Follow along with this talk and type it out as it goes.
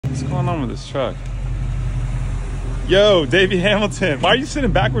What's going on with this truck? Yo, Davey Hamilton, why are you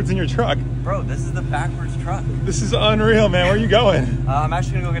sitting backwards in your truck? Bro, this is the backwards truck. This is unreal, man. Where are you going? I'm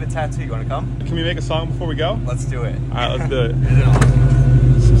actually gonna go get a tattoo. You wanna come? Can we make a song before we go? Let's do it. All right, let's do it.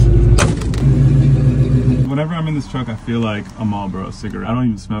 Whenever I'm in this truck, I feel like a Marlboro cigarette. I don't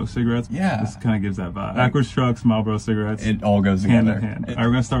even smoke cigarettes. Yeah. This kind of gives that vibe. Backwards trucks, Marlboro cigarettes. It all goes hand together. in hand. All right,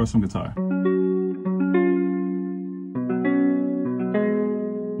 we're gonna start with some guitar.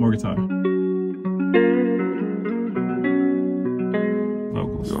 More guitar.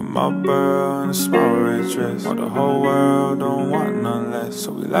 Vocals. You're my girl in a small red dress. All the whole world don't want none less.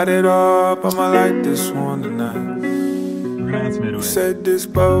 So we light it up, I'ma light this one tonight. We're gonna add some 808. You said this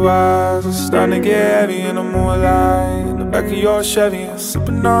Budweiser was starting to get heavy in the moonlight. In the back of your Chevy, I'm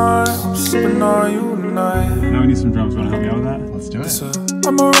sipping on you tonight. Now we need some drums. Wanna help me out with that? Let's do it.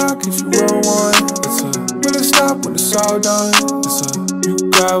 I'm a rock if you roll one. Will it stop when it's all done? You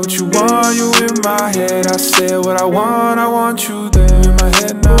got what you want, you in my head. I said what I want you there. In my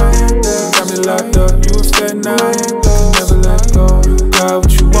head now, got me locked up. You a fed now, never let go. You got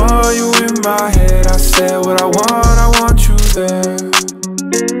what you want, you in my head. I said what I want you there.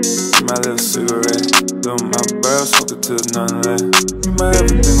 My little cigarette, little my barrel, smoke it till there's nothing left. You my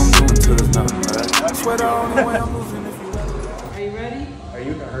everything, I'm doing till there's nothing left. I swear the only way I'm losing if you let. Are you ready? Are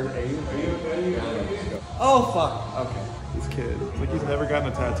you ready? Oh fuck. Okay. This kid, like he's never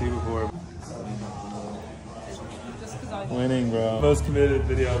gotten a tattoo before. Winning, bro. Most committed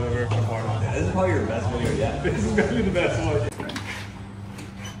video I've ever been a part of. This is probably your best video yet. This is gonna be the best one.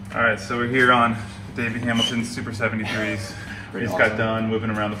 All right, so we're here on Davey Hamilton's Super 73s. We just got done whipping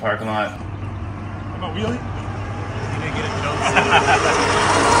around the parking lot. Am I wheeling?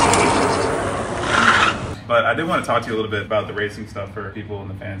 But I did want to talk to you a little bit about the racing stuff for people and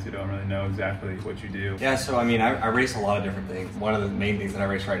the fans who don't really know exactly what you do. Yeah, so I mean, I race a lot of different things. One of the main things that I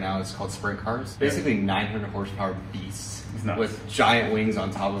race right now is called sprint cars. Basically 900 horsepower beasts with giant wings on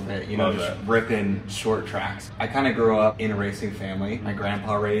top of it, you know, just ripping short tracks. I kind of grew up in a racing family. My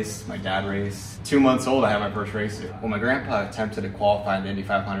grandpa raced, my dad raced. 2 months old, I had my first race. Well, my grandpa attempted to qualify in the Indy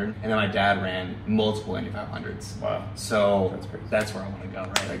 500, and then my dad ran multiple Indy 500s. Wow. So that's where I want to go,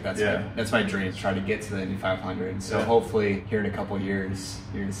 right? Like that's my dream, to try to get to the Indy 500. So hopefully here in a couple of years,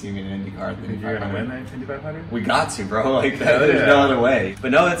 you're gonna see me in an Indy car at the Indy 500. You're gonna win that Indy 500? We got to, bro. Like there's no other way.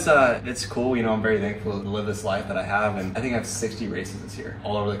 But no, it's cool. You know, I'm very thankful to live this life that I have, and I think I have 60 races this year,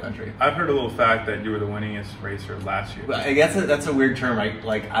 all over the country. I've heard a little fact that you were the winningest racer last year. But I guess that's a weird term.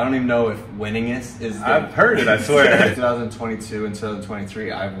 Like I don't even know if winningest is. I've heard it. I swear. 2022 and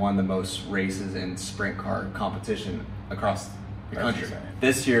 2023, I've won the most races in sprint car competition across the country.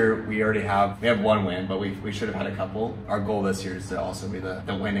 This year we have one win, but we should have had a couple. Our goal this year is to also be the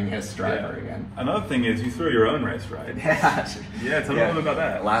winningest driver again. Another thing is you throw your own race, right? Yeah. Tell me a little about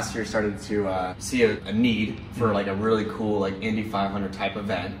that. Last year started to see a need for like a really cool like Indy 500 type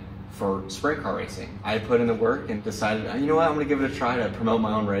event for sprint car racing. I put in the work and decided, you know what, I'm gonna give it a try to promote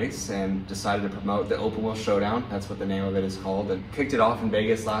my own race, and decided to promote the Open Wheel Showdown. That's what the name of it is called, and kicked it off in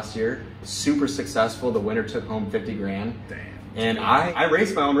Vegas last year. Super successful. The winner took home 50 grand. Damn. And I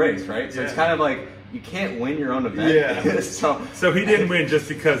raced my own race, right? So it's kind of like, you can't win your own event. Yeah. so he didn't win just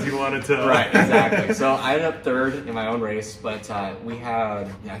because he wanted to. Right, exactly. So I ended up third in my own race, but we had,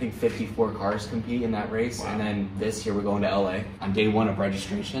 I think 54 cars compete in that race. Wow. And then this year we're going to LA. On day one of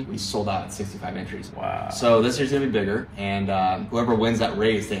registration, we sold out at 65 entries. Wow. So this year's gonna be bigger, and whoever wins that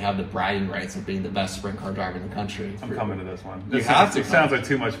race, they have the bragging rights of being the best sprint car driver in the country. I'm coming to this one. You have to. It sounds like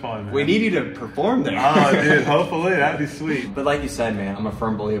too much fun, man. We need you to perform there. Oh, dude, hopefully that'd be sweet. But like you said, man, I'm a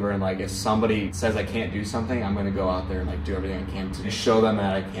firm believer in, like, if somebody says I can't do something, I'm gonna go out there and like do everything I can to show them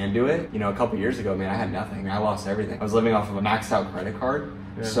that I can do it. You know, a couple years ago, man, I had nothing. I lost everything. I was living off of a maxed out credit card.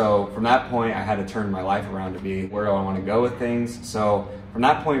 Yeah. So from that point, I had to turn my life around to be where do I want to go with things. So from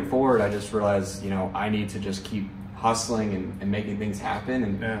that point forward, I just realized, you know, I need to just keep hustling and making things happen,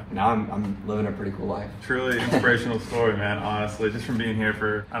 and now I'm living a pretty cool life. Truly inspirational story, man, honestly, just from being here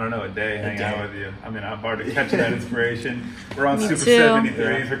for, I don't know, a day hanging out with you. I mean, I'm already catching that inspiration. We're on Super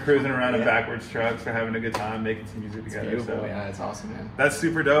 73s, we're cruising around in backwards trucks, we're having a good time, making some music together. So yeah, it's awesome, man. That's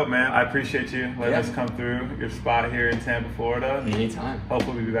super dope, man. I appreciate you letting us come through your spot here in Tampa, Florida. Anytime.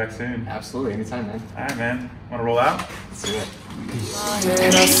 Hopefully we'll be back soon. Absolutely, anytime, man. All right, man. Want to roll out? Let's do it.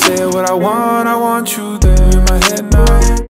 I said what I want you there. In my head now.